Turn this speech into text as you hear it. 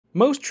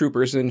Most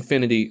troopers in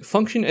Infinity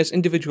function as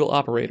individual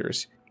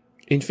operators.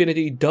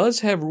 Infinity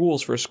does have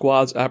rules for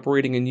squads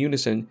operating in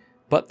unison,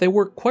 but they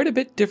work quite a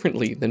bit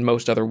differently than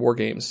most other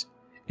wargames.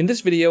 In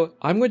this video,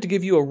 I'm going to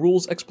give you a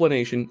rules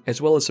explanation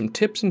as well as some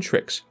tips and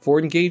tricks for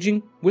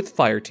engaging with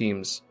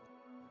fireteams.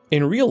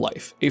 In real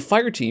life, a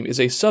fireteam is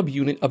a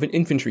subunit of an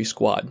infantry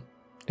squad.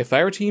 A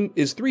fireteam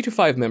is 3 to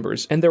 5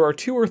 members, and there are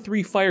 2 or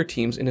 3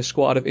 fireteams in a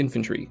squad of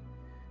infantry.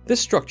 This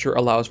structure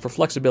allows for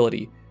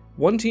flexibility.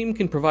 One team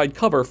can provide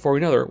cover for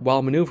another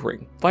while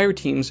maneuvering.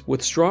 Fireteams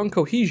with strong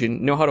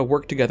cohesion know how to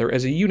work together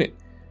as a unit,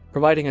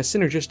 providing a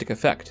synergistic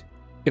effect.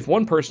 If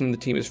one person in the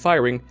team is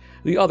firing,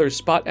 the others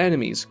spot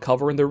enemies,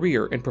 cover in the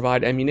rear, and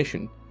provide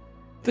ammunition.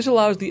 This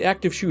allows the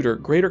active shooter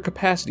greater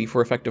capacity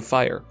for effective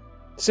fire.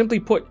 Simply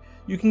put,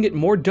 you can get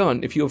more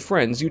done if you have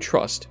friends you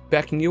trust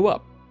backing you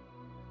up.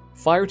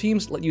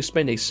 Fireteams let you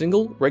spend a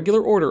single,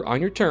 regular order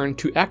on your turn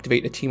to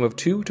activate a team of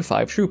 2 to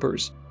 5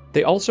 troopers.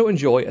 They also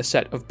enjoy a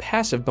set of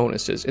passive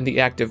bonuses in the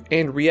active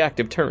and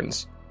reactive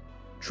turns.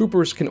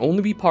 Troopers can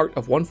only be part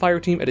of one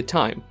fireteam at a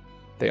time.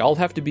 They all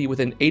have to be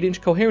within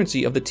 8-inch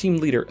coherency of the team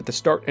leader at the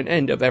start and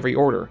end of every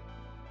order.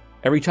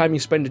 Every time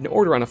you spend an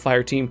order on a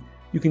fireteam,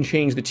 you can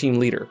change the team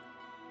leader.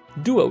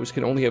 Duos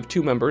can only have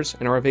 2 members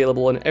and are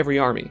available in every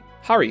army.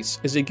 Haris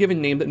is a given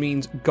name that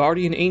means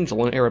guardian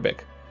angel in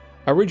Arabic.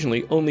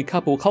 Originally, only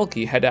Kapu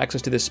Kalki had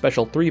access to this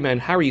special 3-man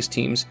Haris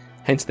teams,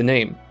 hence the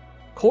name.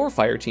 Core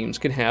fireteams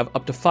can have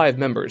up to 5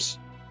 members.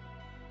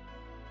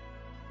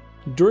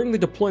 During the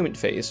deployment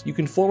phase, you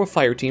can form a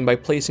fireteam by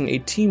placing a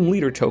team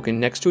leader token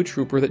next to a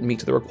trooper that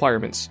meets the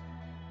requirements.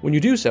 When you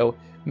do so,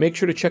 make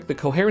sure to check the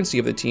coherency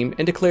of the team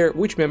and declare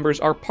which members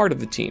are part of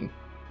the team.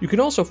 You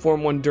can also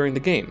form one during the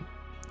game.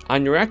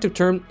 On your active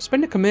turn,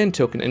 spend a command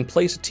token and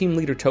place a team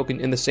leader token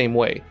in the same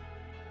way.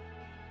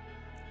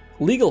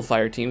 Legal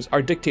fireteams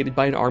are dictated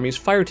by an army's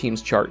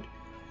fireteams chart.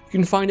 You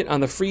can find it on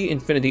the free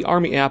Infinity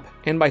Army app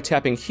and by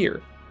tapping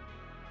here.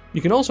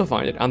 You can also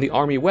find it on the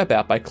Army web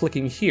app by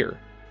clicking here.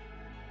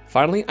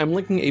 Finally, I'm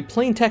linking a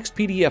plain text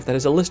PDF that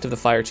has a list of the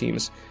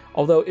fireteams,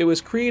 although it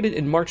was created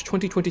in March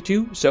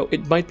 2022, so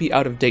it might be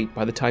out of date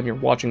by the time you're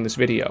watching this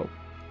video.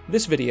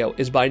 This video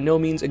is by no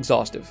means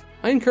exhaustive.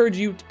 I encourage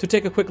you to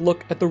take a quick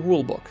look at the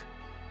rulebook.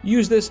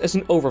 Use this as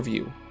an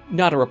overview,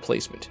 not a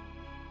replacement.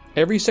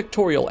 Every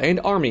sectorial and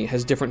army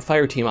has different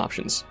fireteam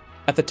options.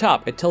 At the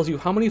top, it tells you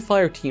how many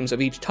fireteams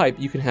of each type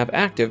you can have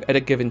active at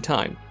a given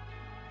time.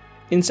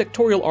 In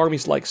sectorial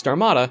armies like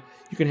Starmada,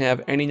 you can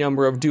have any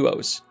number of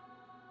duos.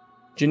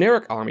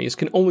 Generic armies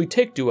can only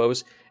take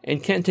duos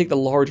and can't take the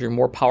larger,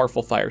 more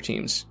powerful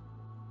fireteams.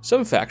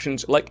 Some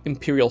factions, like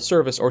Imperial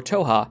Service or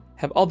Tohaa,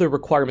 have other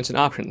requirements and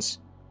options.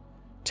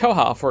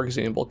 Tohaa, for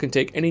example, can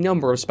take any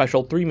number of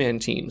special 3-man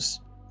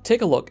teams.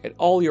 Take a look at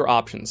all your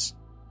options.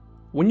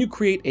 When you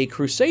create a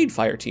Crusade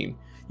fireteam,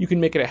 you can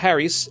make it a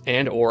Haris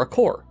and or a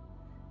Core.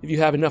 If you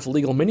have enough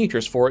legal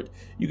miniatures for it,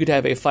 you could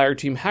have a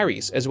fireteam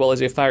Haris as well as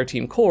a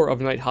fireteam Core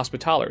of Knight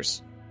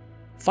Hospitallers.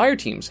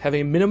 Fireteams have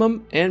a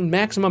minimum and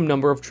maximum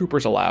number of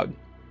troopers allowed.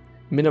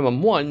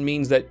 Minimum 1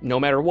 means that no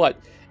matter what,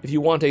 if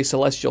you want a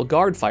Celestial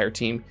Guard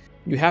fireteam,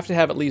 you have to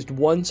have at least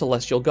 1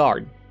 Celestial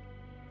Guard.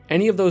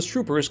 Any of those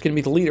troopers can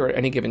be the leader at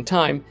any given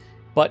time,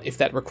 but if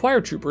that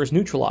required trooper is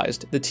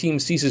neutralized, the team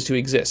ceases to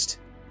exist.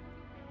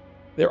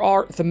 There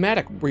are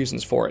thematic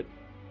reasons for it.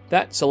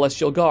 That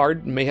Celestial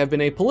Guard may have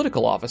been a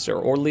political officer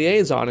or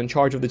liaison in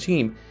charge of the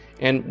team,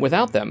 and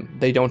without them,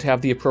 they don't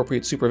have the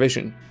appropriate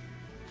supervision.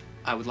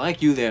 I would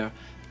like you there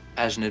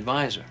as an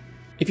advisor.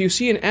 If you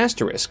see an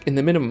asterisk in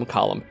the minimum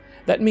column,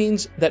 that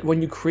means that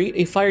when you create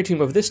a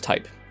fireteam of this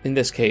type, in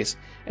this case,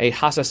 a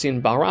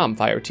Hassassin Bahram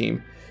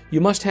fireteam,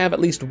 you must have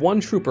at least 1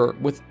 trooper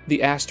with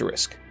the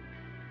asterisk.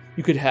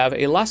 You could have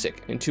a Lasik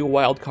and 2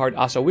 wildcard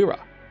Asawira.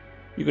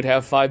 You could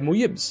have 5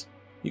 Muyibs.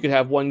 You could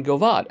have 1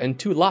 Govad and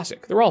 2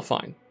 Lasik. They're all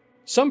fine.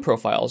 Some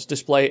profiles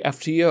display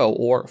FTO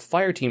or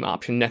fireteam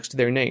option next to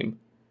their name.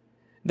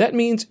 That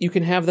means you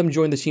can have them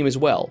join the team as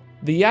well.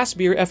 The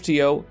Yasbir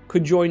FTO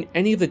could join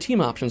any of the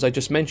team options I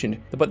just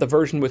mentioned, but the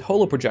version with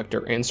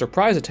Holoprojector and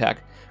Surprise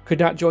Attack could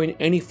not join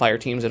any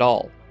fireteams at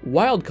all.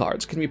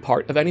 Wildcards can be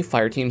part of any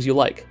fireteams you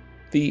like.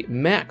 The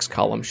Max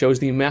column shows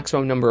the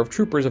maximum number of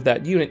troopers of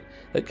that unit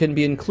that can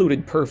be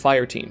included per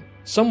fireteam.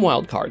 Some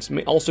wildcards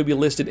may also be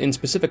listed in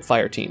specific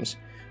fireteams.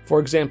 For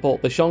example,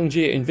 the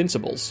Xiangjie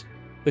Invincibles.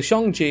 The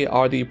Xiangjie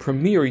are the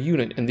premier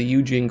unit in the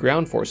Yujing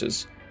ground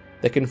forces.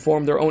 They can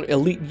form their own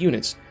elite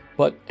units,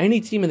 but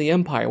any team in the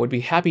Empire would be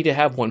happy to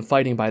have one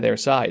fighting by their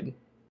side.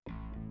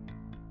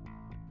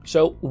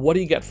 So, what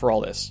do you get for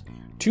all this?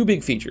 2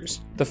 big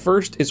features. The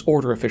first is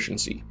order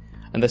efficiency,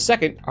 and the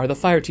second are the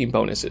fireteam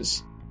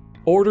bonuses.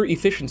 Order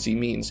efficiency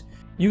means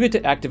you get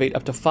to activate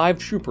up to 5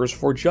 troopers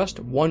for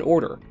just 1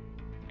 order.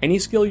 Any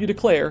skill you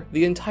declare,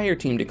 the entire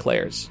team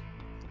declares.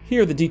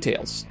 Here are the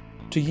details.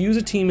 To use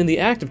a team in the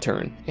active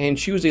turn and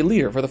choose a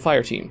leader for the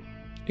fireteam.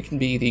 It can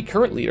be the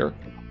current leader,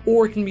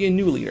 or it can be a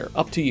new leader,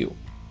 up to you.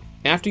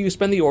 After you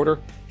spend the order,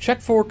 check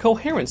for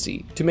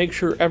coherency to make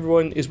sure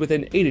everyone is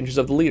within 8 inches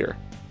of the leader.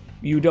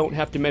 You don't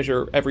have to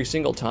measure every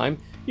single time,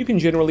 you can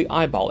generally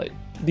eyeball it.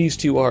 These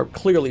two are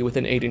clearly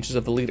within 8 inches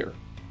of the leader.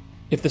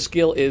 If the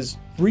skill is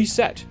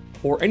reset,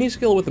 or any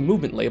skill with a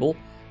movement label,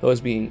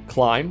 those being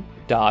climb,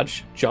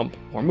 dodge, jump,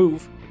 or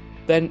move,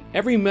 then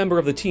every member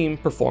of the team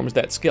performs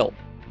that skill.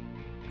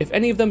 If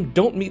any of them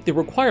don't meet the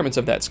requirements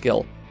of that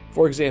skill,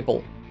 for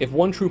example, if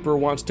one trooper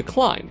wants to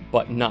climb,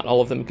 but not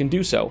all of them can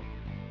do so,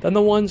 then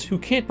the ones who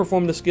can't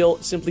perform the skill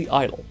simply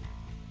idle.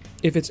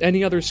 If it's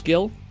any other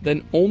skill,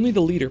 then only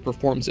the leader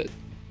performs it.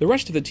 The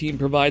rest of the team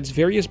provides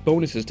various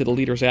bonuses to the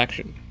leader's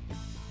action.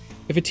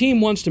 If a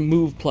team wants to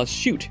move plus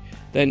shoot,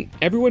 then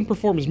everyone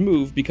performs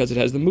move because it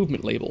has the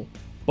movement label,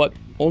 but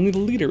only the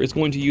leader is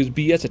going to use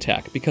BS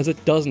attack because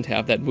it doesn't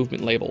have that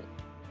movement label.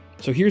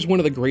 So here's one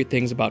of the great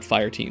things about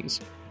fire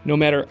teams. No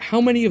matter how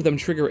many of them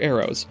trigger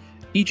arrows,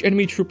 each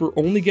enemy trooper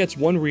only gets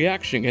one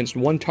reaction against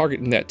one target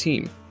in that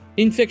team.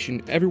 In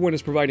fiction, everyone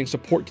is providing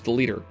support to the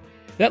leader.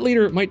 That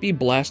leader might be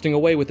blasting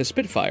away with a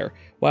Spitfire,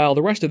 while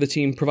the rest of the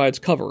team provides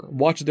cover,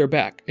 watches their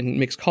back, and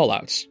makes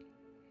callouts.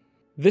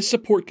 This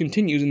support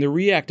continues in the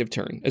reactive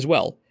turn as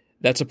well.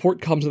 That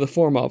support comes in the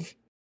form of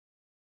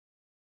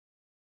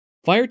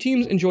fire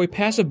teams enjoy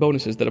passive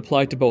bonuses that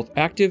apply to both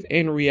active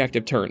and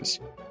reactive turns.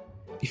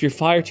 If your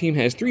fire team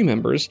has 3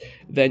 members,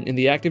 then in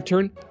the active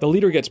turn, the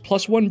leader gets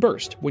 +1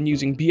 burst when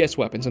using BS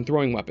weapons and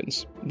throwing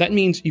weapons. That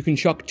means you can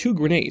chuck 2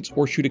 grenades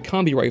or shoot a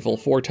combi rifle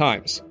 4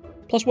 times.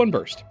 +1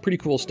 burst, pretty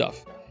cool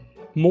stuff.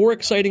 More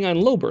exciting on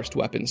low burst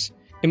weapons.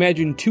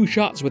 Imagine 2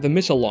 shots with a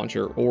missile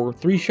launcher or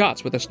 3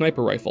 shots with a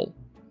sniper rifle.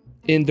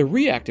 In the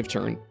reactive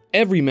turn,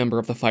 every member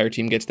of the fire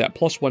team gets that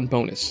 +1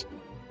 bonus.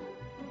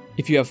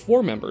 If you have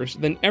 4 members,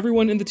 then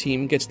everyone in the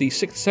team gets the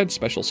Sixth Sense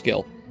special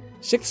skill.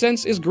 Sixth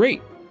Sense is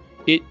great.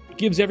 It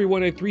gives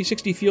everyone a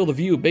 360 field of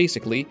view,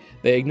 basically.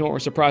 They ignore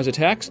surprise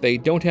attacks, they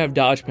don't have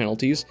dodge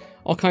penalties,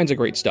 all kinds of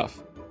great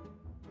stuff.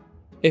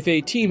 If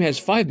a team has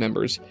 5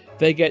 members,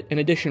 they get an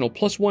additional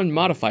 +1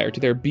 modifier to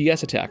their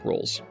BS attack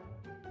rolls.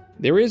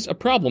 There is a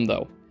problem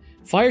though.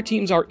 Fire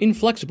teams are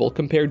inflexible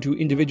compared to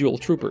individual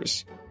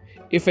troopers.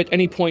 If at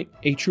any point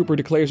a trooper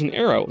declares an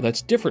arrow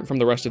that's different from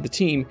the rest of the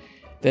team,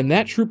 then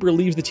that trooper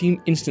leaves the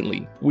team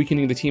instantly,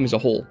 weakening the team as a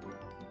whole.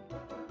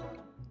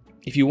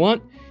 If you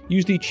want,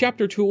 use the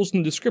chapter tools in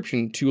the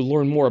description to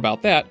learn more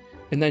about that,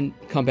 and then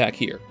come back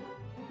here.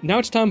 Now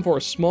it's time for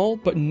a small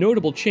but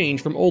notable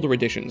change from older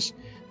editions,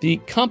 the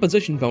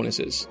composition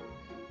bonuses.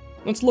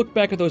 Let's look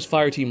back at those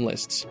fire team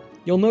lists.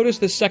 You'll notice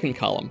the second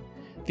column.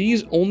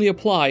 These only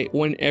apply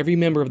when every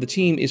member of the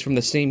team is from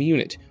the same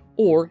unit,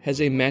 or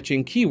has a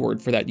matching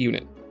keyword for that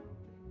unit.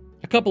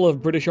 A couple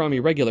of British Army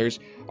regulars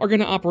are going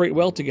to operate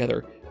well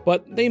together,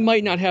 but they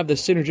might not have the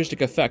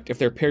synergistic effect if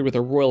they're paired with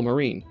a Royal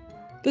Marine.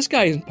 This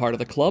guy isn't part of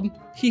the club.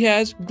 He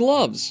has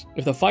gloves.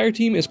 If the fire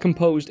team is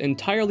composed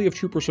entirely of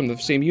troopers from the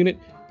same unit,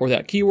 or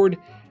that keyword,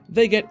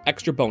 they get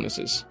extra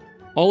bonuses.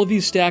 All of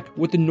these stack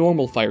with the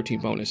normal fire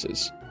team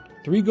bonuses.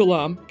 3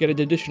 Ghulam get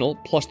an additional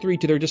 +3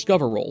 to their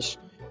Discover rolls.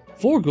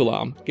 4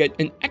 Ghulam get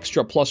an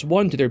extra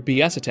 +1 to their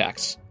BS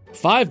attacks.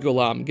 5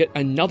 Ghulam get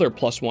another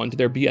 +1 to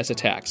their BS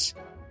attacks.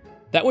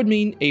 That would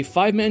mean a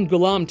 5-man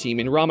Ghulam team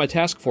in Rama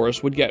Task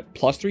Force would get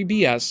 +3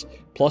 BS,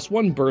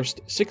 +1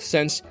 burst, 6th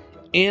sense,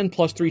 and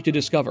 +3 to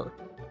Discover.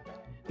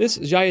 This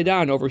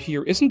Jayadan over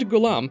here isn't a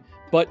Ghulam,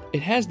 but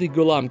it has the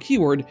Ghulam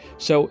keyword,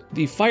 so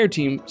the fire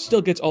team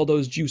still gets all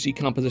those juicy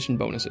composition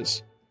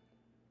bonuses.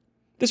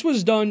 This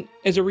was done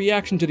as a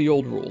reaction to the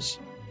old rules.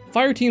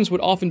 Fire teams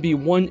would often be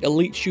one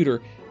elite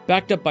shooter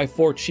backed up by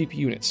 4 cheap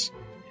units.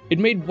 It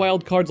made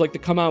wildcards like the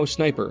Kamau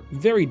Sniper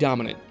very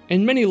dominant,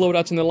 and many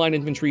loadouts in the line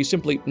infantry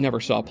simply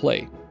never saw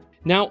play.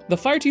 Now, the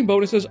fire team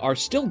bonuses are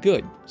still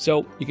good,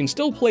 so you can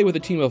still play with a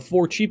team of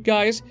 4 cheap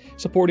guys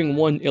supporting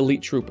 1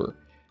 elite trooper.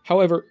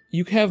 However,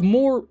 you have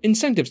more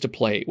incentives to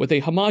play with a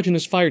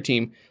homogeneous fire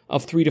team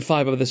of 3 to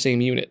 5 of the same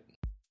unit.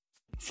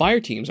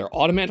 Fire teams are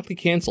automatically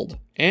cancelled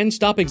and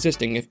stop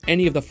existing if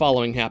any of the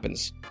following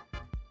happens.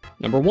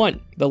 Number 1,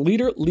 the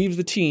leader leaves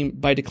the team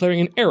by declaring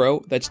an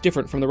arrow that's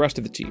different from the rest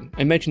of the team.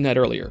 I mentioned that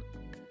earlier.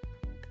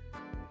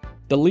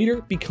 The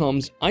leader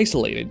becomes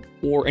isolated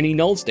or any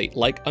null state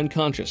like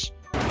unconscious.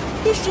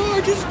 The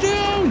Sarge is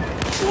down!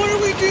 What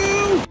do we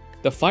do?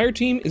 The fire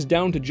team is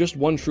down to just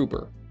 1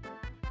 trooper.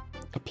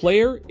 A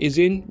player is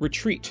in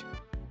retreat.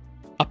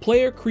 A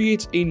player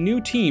creates a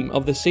new team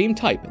of the same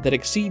type that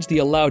exceeds the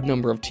allowed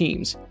number of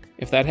teams.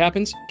 If that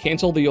happens,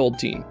 cancel the old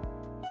team.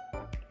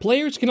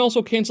 Players can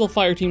also cancel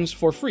fire teams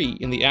for free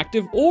in the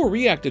active or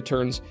reactive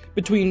turns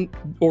between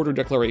order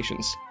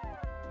declarations.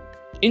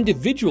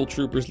 Individual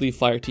troopers leave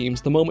fire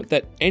teams the moment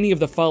that any of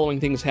the following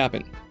things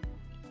happen.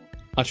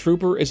 A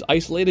trooper is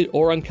isolated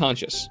or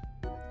unconscious.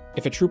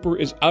 If a trooper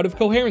is out of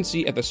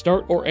coherency at the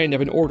start or end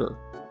of an order.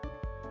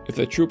 If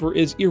the trooper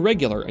is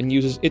irregular and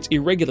uses its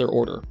irregular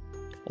order.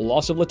 A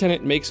loss of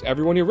lieutenant makes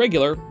everyone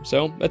irregular,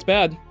 so that's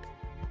bad.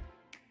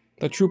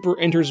 The trooper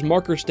enters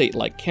marker state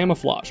like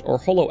camouflage or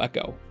holo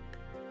echo.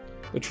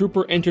 The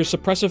trooper enters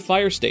suppressive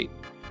fire state.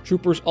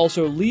 Troopers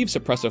also leave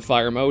suppressive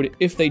fire mode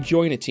if they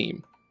join a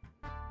team.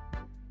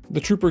 The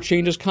trooper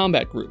changes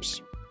combat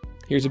groups.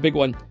 Here's a big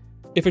one.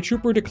 if a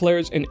trooper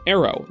declares an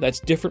arrow that's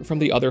different from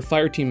the other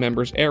fireteam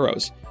members'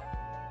 arrows.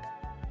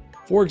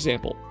 For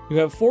example, you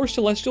have 4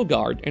 Celestial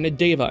Guard and a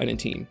Deva in a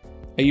team.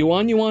 A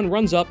Yuan Yuan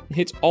runs up and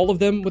hits all of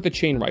them with a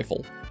chain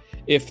rifle.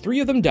 If 3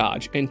 of them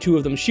dodge and 2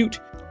 of them shoot,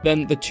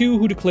 then the 2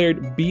 who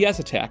declared BS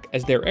attack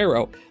as their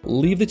arrow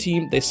leave the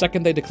team the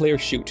second they declare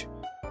shoot.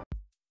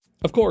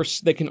 Of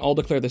course, they can all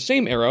declare the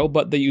same arrow,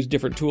 but they use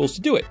different tools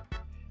to do it.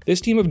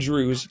 This team of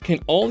Druze can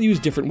all use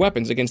different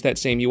weapons against that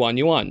same Yuan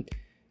Yuan.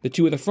 The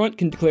 2 in the front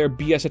can declare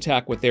BS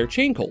attack with their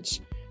chain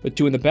Colts. The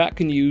 2 in the back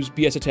can use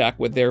BS attack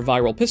with their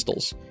viral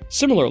pistols.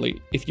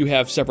 Similarly, if you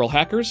have several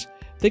hackers,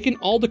 they can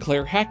all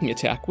declare hacking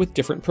attack with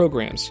different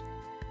programs.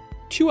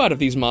 2 out of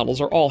these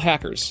models are all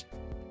hackers.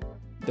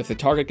 If the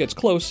target gets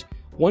close,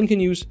 one can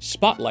use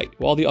Spotlight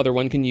while the other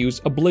one can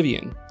use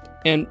Oblivion,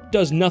 and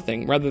does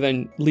nothing rather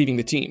than leaving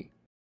the team.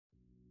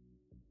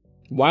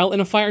 While in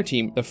a fire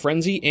team, the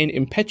frenzy and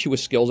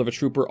impetuous skills of a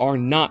trooper are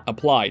not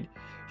applied.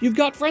 You've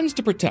got friends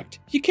to protect.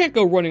 You can't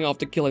go running off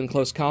to kill in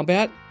close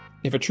combat.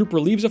 If a trooper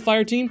leaves a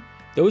fire team,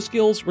 those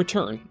skills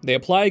return. They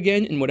apply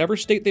again in whatever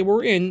state they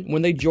were in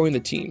when they joined the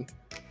team.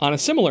 On a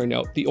similar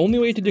note, the only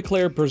way to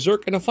declare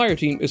Berserk in a fire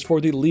team is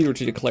for the leader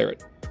to declare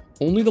it.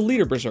 Only the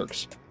leader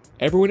berserks.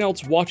 Everyone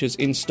else watches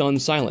in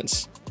stunned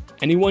silence.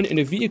 Anyone in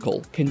a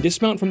vehicle can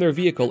dismount from their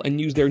vehicle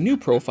and use their new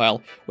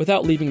profile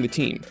without leaving the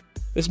team.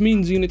 This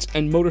means units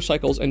and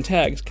motorcycles and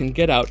tags can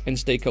get out and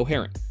stay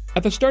coherent.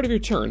 At the start of your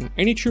turn,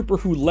 any trooper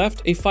who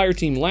left a fire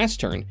team last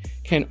turn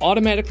can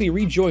automatically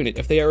rejoin it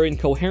if they are in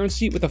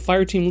coherency with the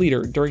fire team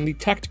leader during the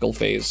tactical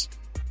phase.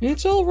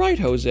 It's alright,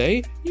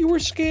 Jose. You were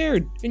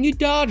scared, and you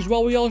dodged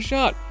while we all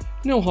shot.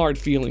 No hard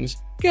feelings.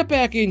 Get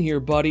back in here,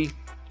 buddy.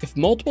 If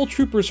multiple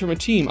troopers from a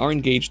team are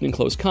engaged in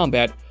close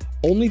combat,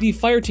 only the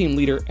fire team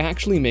leader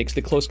actually makes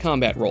the close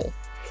combat roll.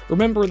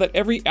 Remember that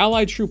every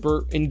allied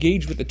trooper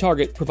engaged with the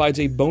target provides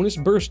a bonus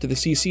burst to the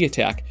CC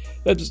attack.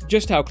 That's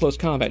just how close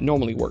combat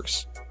normally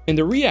works. In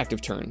the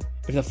reactive turn,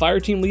 if the fire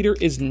team leader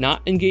is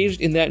not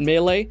engaged in that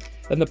melee,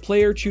 then the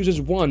player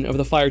chooses one of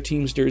the fire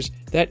teamsters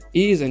that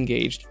is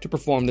engaged to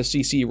perform the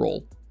CC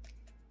roll.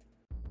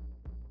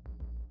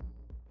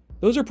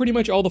 Those are pretty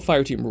much all the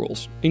fire team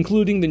rules,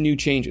 including the new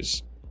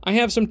changes. I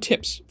have some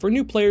tips for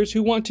new players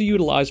who want to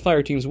utilize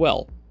fire teams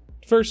well.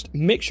 First,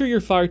 make sure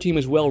your fire team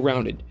is well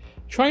rounded.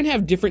 Try and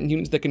have different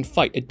units that can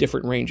fight at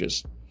different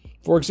ranges.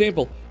 For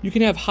example, you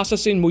can have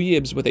Hassassin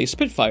Muyibs with a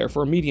Spitfire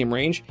for medium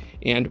range,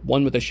 and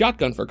one with a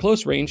shotgun for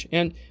close range,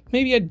 and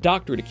maybe a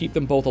doctor to keep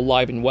them both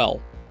alive and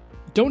well.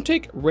 Don't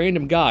take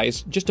random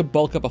guys just to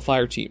bulk up a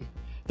fire team.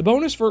 The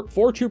bonus for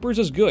 4 troopers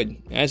is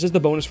good, as is the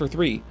bonus for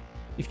 3.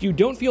 If you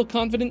don't feel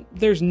confident,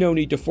 there's no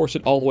need to force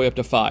it all the way up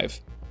to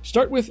 5.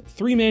 Start with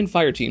 3-man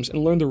fire teams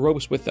and learn the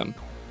ropes with them.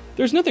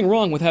 There's nothing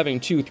wrong with having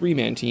 2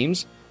 3-man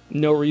teams.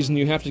 No reason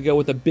you have to go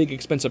with a big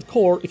expensive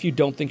core if you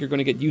don't think you're going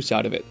to get use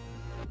out of it.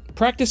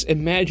 Practice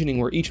imagining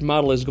where each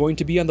model is going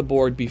to be on the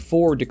board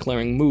before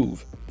declaring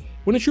move.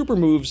 When a trooper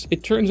moves,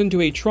 it turns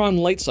into a Tron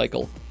light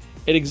cycle.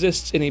 It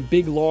exists in a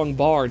big long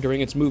bar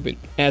during its movement.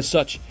 As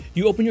such,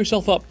 you open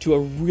yourself up to a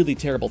really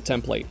terrible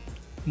template.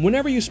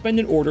 Whenever you spend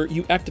an order,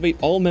 you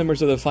activate all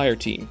members of the fire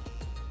team.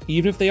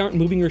 Even if they aren't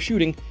moving or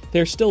shooting,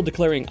 they're still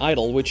declaring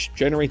idle, which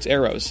generates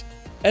arrows.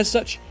 As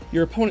such,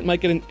 your opponent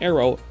might get an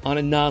arrow on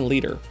a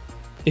non-leader.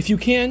 If you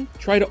can,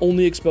 try to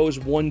only expose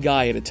one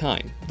guy at a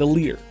time, the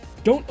leader.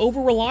 Don't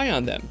over-rely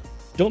on them.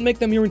 Don't make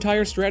them your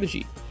entire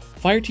strategy.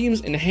 Fire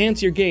teams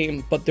enhance your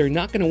game, but they're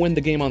not going to win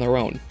the game on their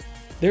own.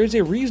 There's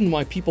a reason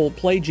why people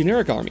play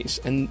generic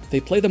armies, and they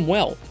play them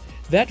well.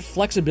 That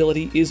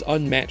flexibility is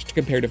unmatched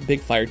compared to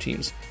big fire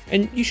teams,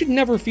 and you should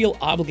never feel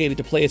obligated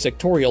to play a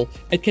sectorial.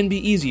 It can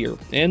be easier,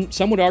 and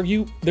some would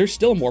argue they're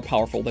still more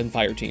powerful than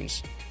fire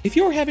teams. If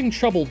you're having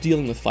trouble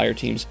dealing with fire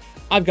teams,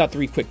 I've got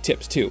 3 quick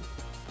tips too.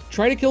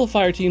 Try to kill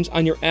fire teams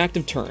on your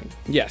active turn.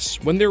 Yes,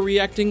 when they're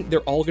reacting, they're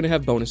all going to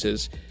have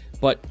bonuses,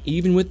 but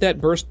even with that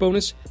burst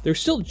bonus, they're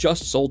still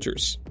just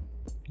soldiers.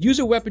 Use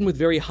a weapon with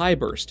very high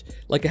burst,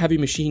 like a heavy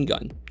machine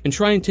gun, and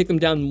try and take them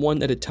down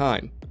one at a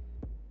time.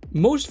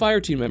 Most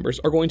fire team members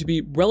are going to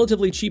be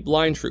relatively cheap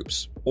line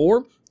troops,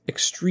 or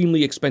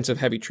extremely expensive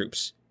heavy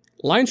troops.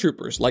 Line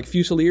troopers like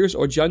Fusiliers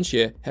or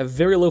Junxie have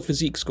very low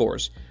physique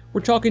scores.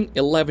 We're talking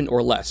 11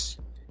 or less.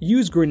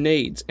 Use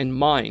grenades and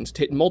mines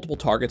to hit multiple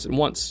targets at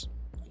once.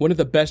 One of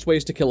the best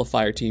ways to kill a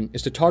fire team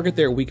is to target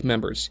their weak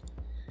members.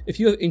 If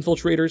you have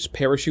infiltrators,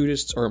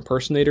 parachutists, or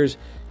impersonators,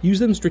 use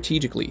them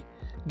strategically.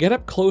 Get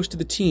up close to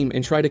the team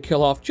and try to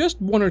kill off just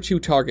 1 or 2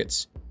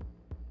 targets.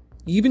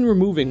 Even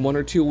removing 1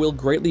 or 2 will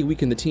greatly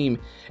weaken the team,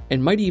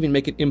 and might even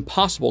make it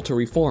impossible to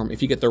reform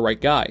if you get the right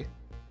guy.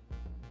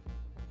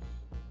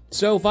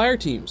 So, fire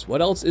teams,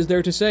 what else is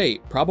there to say?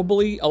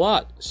 Probably a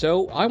lot,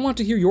 so I want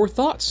to hear your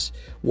thoughts.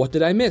 What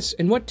did I miss,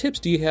 and what tips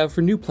do you have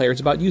for new players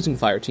about using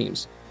fire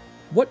teams?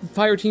 What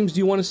fire teams do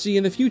you want to see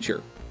in the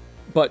future?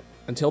 But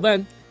until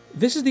then,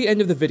 this is the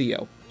end of the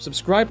video.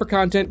 Subscribe for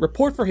content,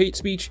 report for hate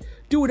speech,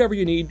 do whatever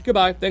you need.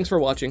 Goodbye, thanks for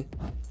watching.